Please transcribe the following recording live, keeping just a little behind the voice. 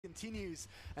Continues,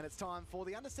 and it's time for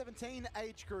the under-17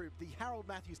 age group, the Harold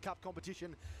Matthews Cup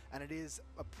competition, and it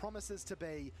promises to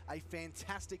be a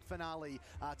fantastic finale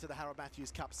to the Harold Matthews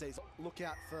Cup season. Look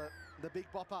out for the big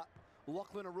bopper,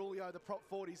 Lachlan Arulio, the prop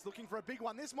 40s, looking for a big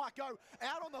one. This might go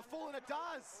out on the full, and it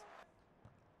does.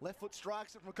 Left foot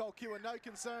strikes it from Colquhoun, no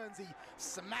concerns. He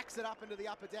smacks it up into the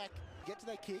upper deck. Get to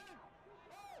their kick.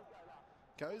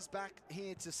 Goes back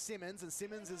here to Simmons, and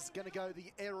Simmons is going to go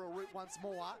the aerial route once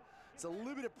more. It's a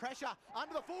little bit of pressure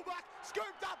under the fullback,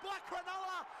 scooped up by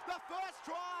Cronulla. The first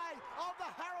try of the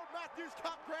Harold Matthews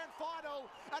Cup Grand Final,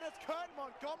 and it's Kurt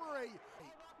Montgomery.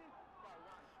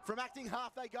 From acting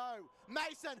half they go.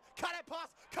 Mason, cut it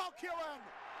past Colquhoun.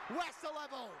 West to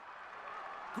level.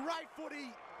 Great footy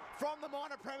from the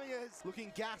minor premiers.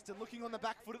 Looking gassed and looking on the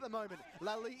back foot at the moment.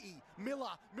 Lalii,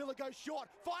 Miller goes short,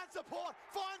 finds support,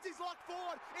 finds his lock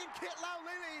forward in Kit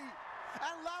Lalii.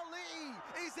 And Lalii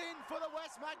is in for the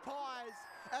West Magpies,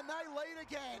 and they lead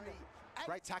again.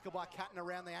 Great tackle by Catton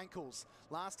around the ankles.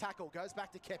 Last tackle goes back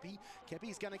to Kepi.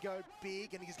 Kepi's going to go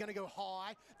big and he's going to go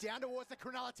high. Down towards the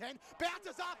Cronulla 10.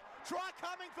 Bounces up. Try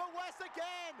coming for West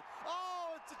again.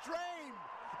 Oh, it's a dream.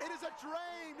 It is a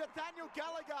dream. Nathaniel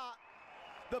Gallagher.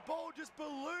 The ball just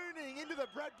ballooning into the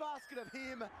breadbasket of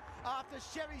him after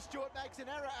Chevy Stewart makes an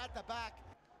error at the back.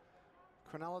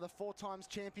 Cronulla, the 4 times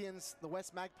champions. The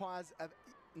West Magpies have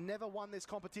never won this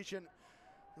competition.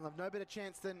 They'll have no better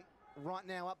chance than right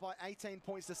now, up by 18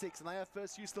 points to 6, and they have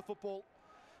first use of the football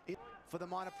for the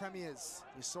minor premiers.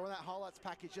 You saw in that highlights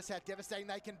package just how devastating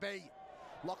they can be.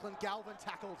 Lachlan Galvin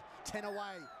tackled, 10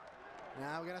 away.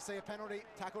 Now we're going to see a penalty.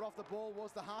 Tackled off the ball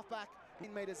was the halfback.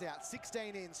 10 metres out,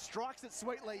 16 in, strikes it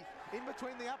sweetly in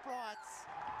between the uprights.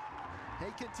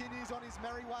 He continues on his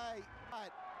merry way.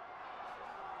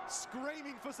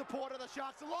 Screaming for support of the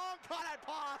Sharks. Long cut and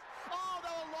pass. Oh,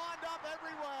 they were lined up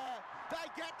everywhere. They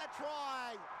get the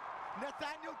try.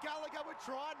 Nathaniel Gallagher with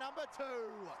try number 2.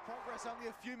 Progress only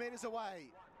a few metres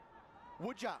away.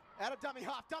 Woodger out of dummy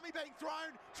half. Dummy being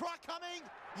thrown. Try coming.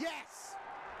 Yes.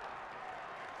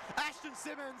 Ashton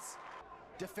Simmons.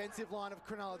 Defensive line of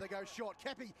Cronulla. They go short.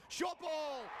 Kepi. Short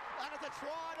ball. And it's a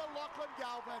try to Lachlan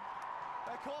Galvin.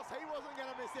 Of course, he wasn't going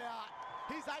to miss out.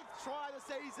 His 8th try of the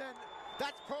season.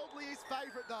 That's probably his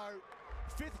favourite though.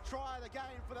 5th try of the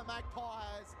game for the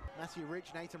Magpies. Matthew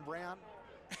Ridge, Nathan Brown,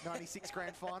 96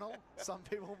 grand final. Some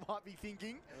people might be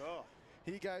thinking. Oh.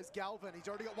 Here goes Galvin. He's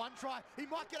already got 1 try. He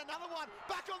might get another one.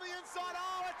 Back on the inside.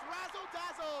 Oh, it's razzle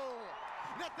dazzle.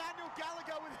 Nathaniel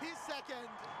Gallagher with his 2nd.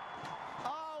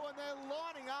 Oh, and they're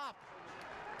lining up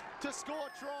to score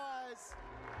tries.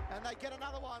 And they get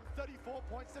another one, 34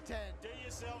 points to 10. Do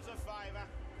yourselves a favour,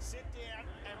 sit down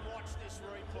and watch this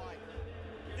replay.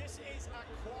 This is a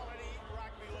quality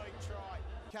rugby league try.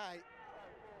 Okay,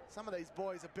 some of these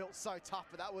boys are built so tough,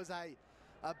 but that was a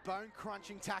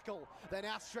bone-crunching tackle. They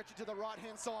now stretch it to the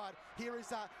right-hand side. Here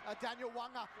is a Daniel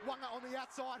Wanga. Wanga on the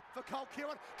outside for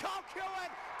Colquhoun. Colquhoun,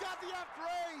 does he have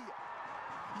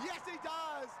 3? Yes, he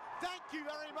does. Thank you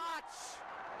very much.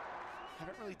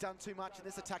 Haven't really done too much in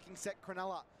this attacking set,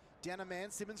 Cronulla. Down a man,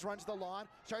 Simmons runs the line,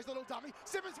 shows a little dummy.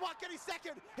 Simmons might get his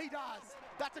 2nd. He does.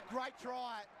 That's a great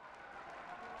try.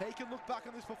 He can look back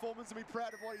on this performance and be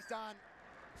proud of what he's done.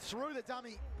 Through the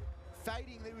dummy,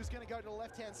 fading that he was going to go to the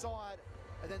left-hand side,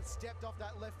 and then stepped off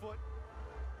that left foot.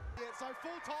 Yeah, so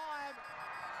full time,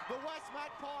 the West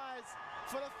Magpies,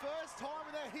 for the first time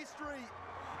in their history,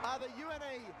 are the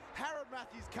UNE Harold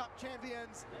Matthews Cup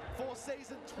champions for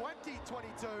season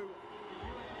 2022.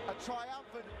 A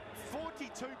triumphant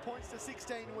 42 points to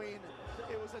 16 win.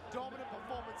 It was a dominant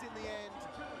performance in the end.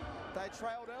 They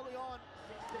trailed early on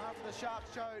after the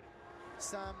Sharks showed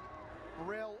some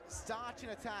real starch in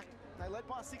attack. They led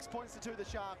by 6 points to 2, the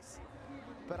Sharks,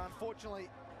 but unfortunately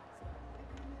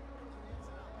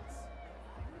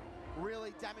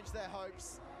really damaged their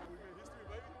hopes. We've made history,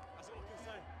 baby. That's all I can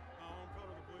say. I'm proud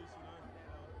of the boys, you know.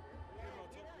 We came out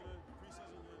tough, you know,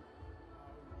 pre-season, we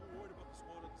were worried about the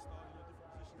squad at the start,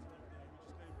 you know, different positions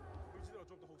and everything. We just did our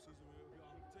job the whole season.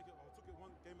 I took it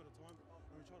one game at a time,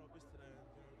 and we tried our best today, and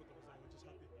we got the result. We're just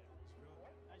happy.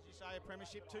 As you say, a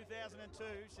premiership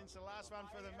 2002 since the last one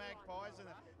for the Magpies,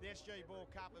 and the SG Ball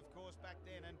Cup, of course, back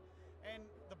then, and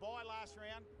the bye last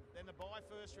round, then the bye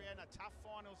first round, a tough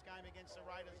finals game against the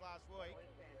Raiders last week.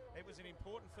 It was an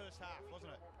important first half,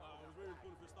 wasn't it? It was very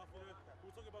important first half. You know, we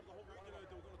were talking about the whole week. You know,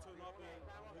 they were going to turn up, and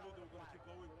we knew they were going to keep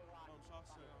going. Sharks,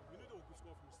 we knew they were a good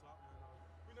score from the start. Man.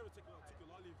 We never took it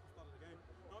lightly.